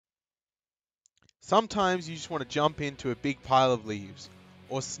Sometimes you just want to jump into a big pile of leaves,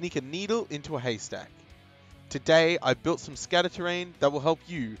 or sneak a needle into a haystack. Today I built some scatter terrain that will help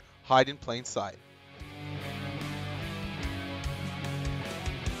you hide in plain sight.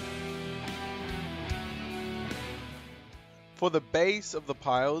 For the base of the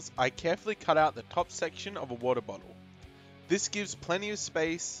piles, I carefully cut out the top section of a water bottle. This gives plenty of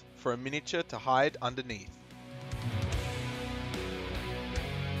space for a miniature to hide underneath.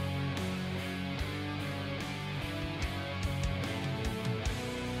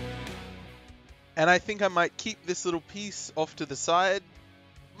 And I think I might keep this little piece off to the side.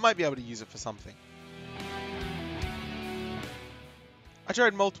 Might be able to use it for something. I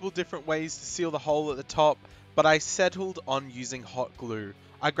tried multiple different ways to seal the hole at the top, but I settled on using hot glue.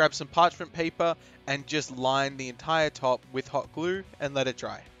 I grabbed some parchment paper and just lined the entire top with hot glue and let it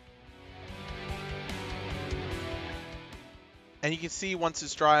dry. And you can see once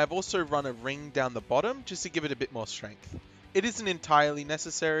it's dry, I've also run a ring down the bottom just to give it a bit more strength. It isn't entirely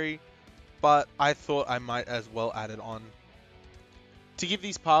necessary, but I thought I might as well add it on. To give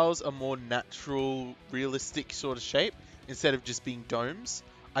these piles a more natural, realistic sort of shape, instead of just being domes,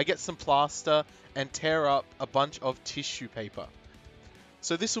 I get some plaster and tear up a bunch of tissue paper.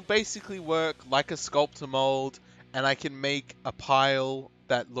 So this will basically work like a sculptor mold, and I can make a pile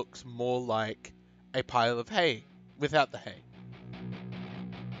that looks more like a pile of hay, without the hay.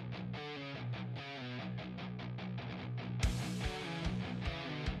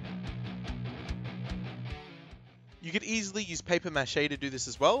 You could easily use paper mache to do this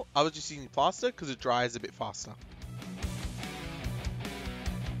as well. I was just using plaster because it dries a bit faster.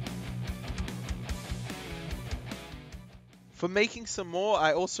 For making some more,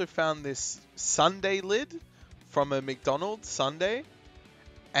 I also found this sundae lid from a McDonald's sundae,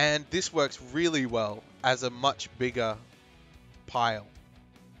 and this works really well as a much bigger pile.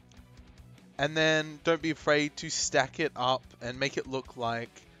 And then don't be afraid to stack it up and make it look like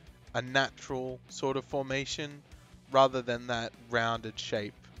a natural sort of formation rather than that rounded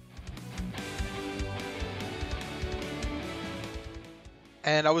shape.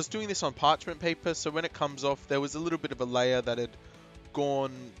 And I was doing this on parchment paper, so when it comes off, there was a little bit of a layer that had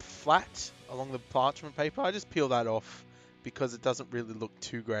gone flat along the parchment paper. I just peel that off because it doesn't really look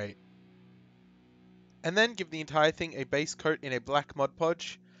too great. And then give the entire thing a base coat in a black Mod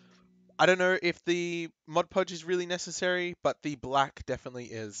Podge. I don't know if the Mod Podge is really necessary, but the black definitely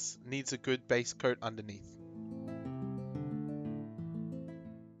is. Needs a good base coat underneath.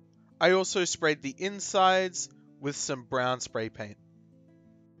 I also sprayed the insides with some brown spray paint.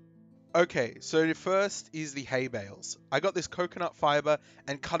 Okay, so the first is the hay bales. I got this coconut fiber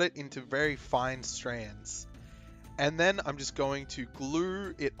and cut it into very fine strands. And then I'm just going to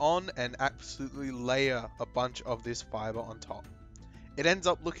glue it on and absolutely layer a bunch of this fiber on top. It ends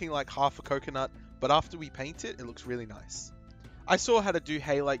up looking like half a coconut, but after we paint it, it looks really nice. I saw how to do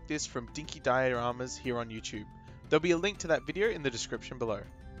hay like this from Dinky Dioramas here on YouTube. There'll be a link to that video in the description below.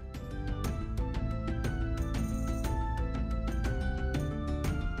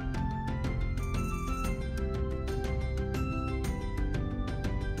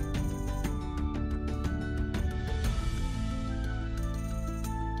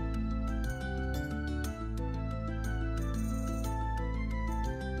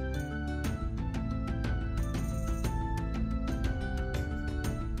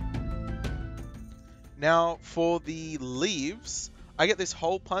 Now for the leaves, I get this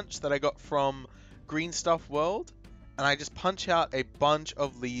hole punch that I got from Green Stuff World, and I just punch out a bunch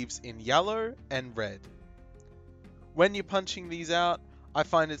of leaves in yellow and red. When you're punching these out, I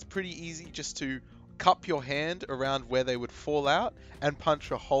find it's pretty easy just to cup your hand around where they would fall out and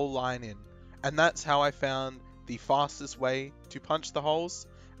punch a whole line in. And that's how I found the fastest way to punch the holes,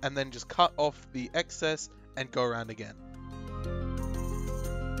 and then just cut off the excess and go around again.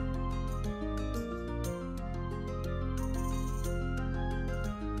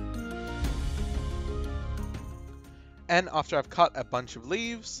 And after I've cut a bunch of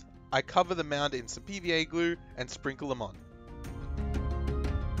leaves, I cover the mound in some PVA glue and sprinkle them on.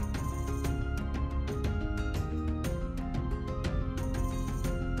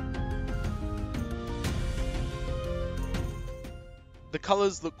 The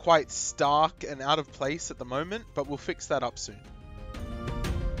colors look quite stark and out of place at the moment, but we'll fix that up soon.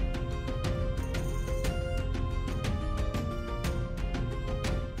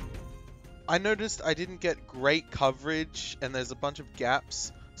 I noticed I didn't get great coverage and there's a bunch of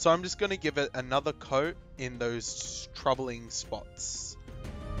gaps, so I'm just going to give it another coat in those troubling spots.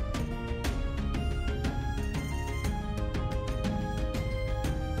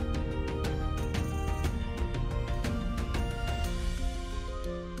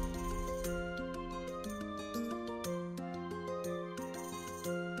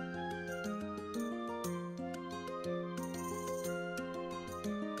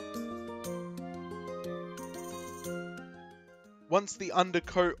 Once the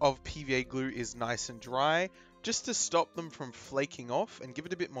undercoat of PVA glue is nice and dry, just to stop them from flaking off and give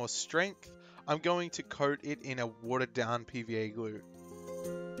it a bit more strength, I'm going to coat it in a watered down PVA glue.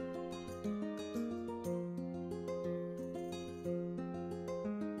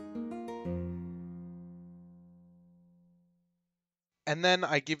 And then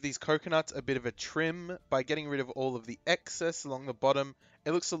I give these coconuts a bit of a trim by getting rid of all of the excess along the bottom.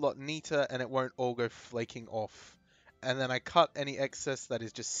 It looks a lot neater and it won't all go flaking off. And then I cut any excess that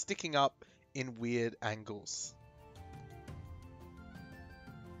is just sticking up in weird angles.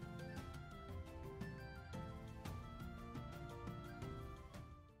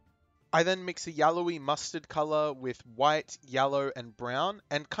 I then mix a yellowy mustard color with white, yellow, and brown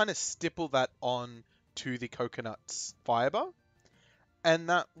and kind of stipple that on to the coconut's fiber. And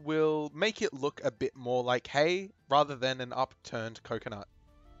that will make it look a bit more like hay rather than an upturned coconut.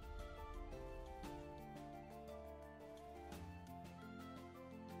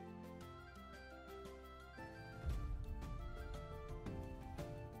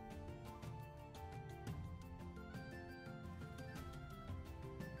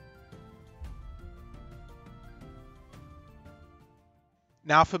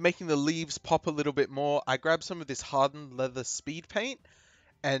 Now for making the leaves pop a little bit more, I grab some of this hardened leather speed paint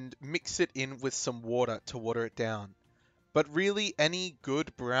and mix it in with some water to water it down. But really any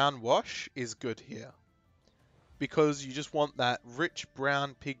good brown wash is good here, because you just want that rich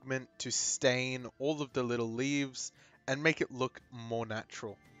brown pigment to stain all of the little leaves and make it look more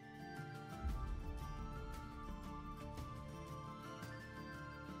natural.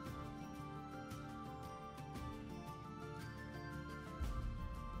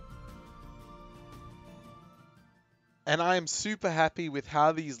 And I am super happy with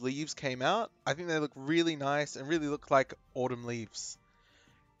how these leaves came out. I think they look really nice and really look like autumn leaves.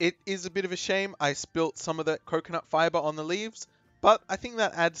 It is a bit of a shame I spilt some of the coconut fiber on the leaves, but I think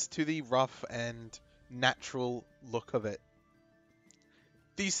that adds to the rough and natural look of it.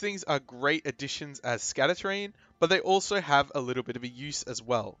 These things are great additions as scatterterrain, but they also have a little bit of a use as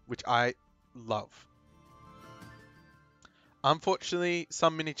well, which I love. Unfortunately,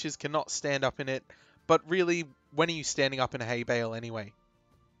 some miniatures cannot stand up in it, but really, when are you standing up in a hay bale anyway?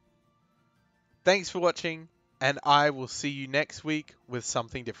 Thanks for watching, and I will see you next week with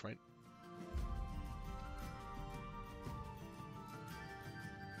something different.